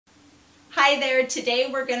Hi there, today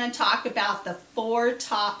we're going to talk about the 4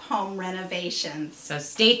 top home renovations. So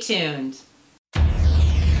stay tuned.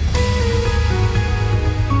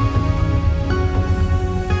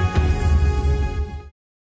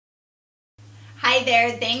 Hi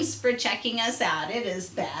there, thanks for checking us out. It is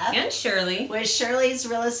Beth And Shirley. with Shirley's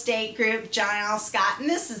Real Estate Group, John L. Scott, and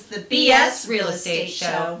this is the BS Real Estate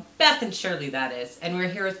Show. Beth and Shirley, that is. And we're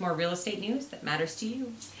here with more real estate news that matters to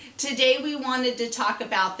you. Today we wanted to talk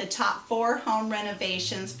about the top 4 home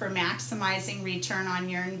renovations for maximizing return on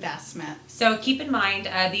your investment. So keep in mind,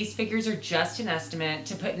 these figures are just an estimate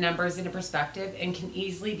to put numbers into perspective and can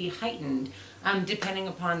easily be heightened depending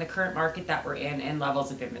upon the current market that we're in and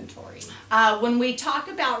levels of inventory. When we talk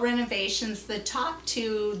about renovations, the top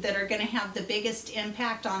 2 that are going to have the biggest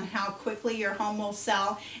impact on how quickly your home will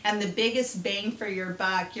sell and the biggest bang for your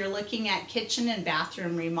buck, you're looking at kitchen and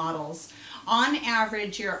bathroom remodels. On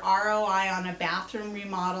average, your ROI on a bathroom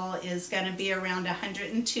remodel is going to be around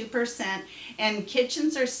 102%, and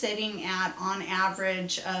kitchens are sitting at, on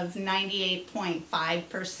average, of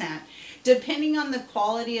 98.5%. Depending on the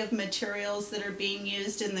quality of materials that are being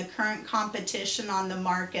used in the current competition on the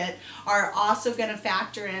market are also going to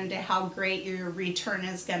factor into how great your return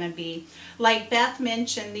is going to be. Like Beth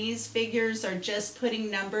mentioned, these figures are just putting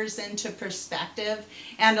numbers into perspective,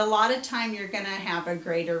 and a lot of time you're going to have a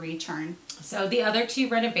greater return. So the other 2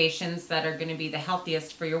 renovations that are going to be the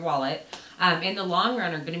healthiest for your wallet in the long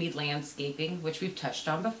run are going to be landscaping, which we've touched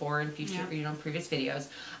on before in future, previous videos,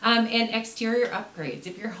 and exterior upgrades.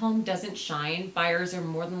 If your home doesn't shine, buyers are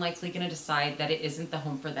more than likely going to decide that it isn't the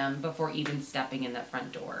home for them before even stepping in that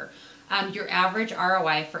front door. Your average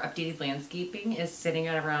ROI for updated landscaping is sitting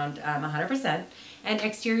at around 100%, and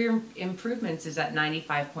exterior improvements is at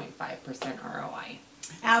 95.5% ROI.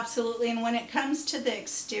 Absolutely, and when it comes to the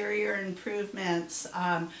exterior improvements,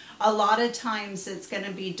 a lot of times it's going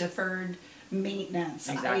to be deferred maintenance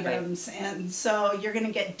items, and so you're going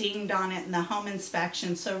to get dinged on it in the home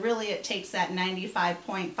inspection. So really it takes that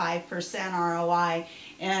 95.5% ROI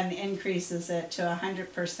and increases it to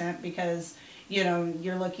 100%, because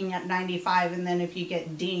you're looking at 95, and then if you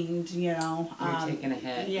get dinged, you're taking a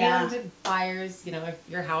hit. Yeah. And buyers, if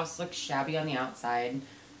your house looks shabby on the outside,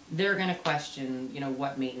 they're going to question,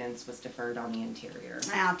 what maintenance was deferred on the interior.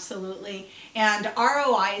 Absolutely. And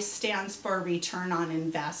ROI stands for return on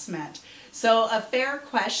investment. So a fair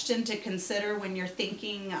question to consider when you're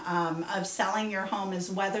thinking of selling your home is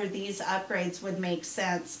whether these upgrades would make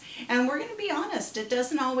sense. And we're going to be honest, it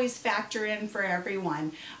doesn't always factor in for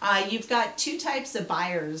everyone. You've got 2 types of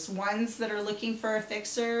buyers, ones that are looking for a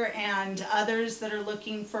fixer and others that are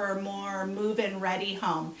looking for a more move-in ready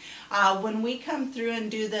home. When we come through and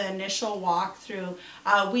do the initial walkthrough,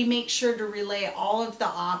 we make sure to relay all of the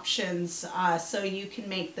options so you can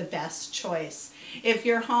make the best choice. If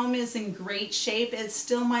your home is in great shape, it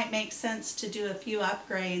still might make sense to do a few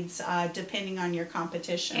upgrades depending on your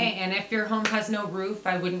competition. Hey, and if your home has no roof,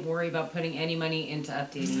 I wouldn't worry about putting any money into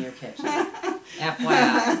updating your kitchen.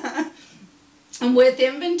 FYI. And with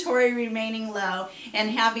inventory remaining low and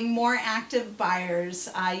having more active buyers,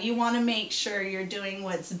 you want to make sure you're doing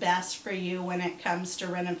what's best for you when it comes to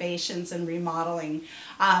renovations and remodeling.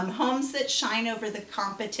 Homes that shine over the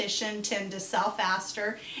competition tend to sell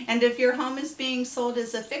faster, and if your home is being sold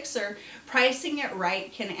as a fixer, pricing it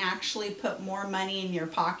right can actually put more money in your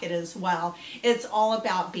pocket as well. It's all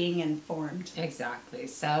about being informed. Exactly.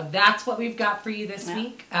 So that's what we've got for you this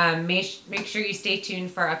week. Make sure you stay tuned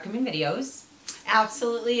for our upcoming videos.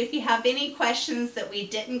 Absolutely. If you have any questions that we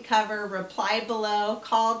didn't cover, reply below,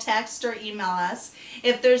 call, text, or email us.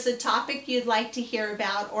 If there's a topic you'd like to hear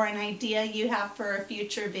about or an idea you have for a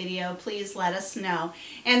future video, please let us know.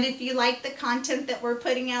 And if you like the content that we're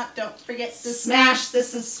putting out, don't forget to smash the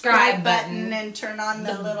subscribe button and turn on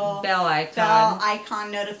the little bell icon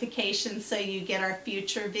notification so you get our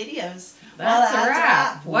future videos. That's a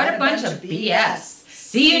wrap. What a bunch of BS.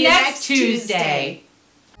 See you next Tuesday.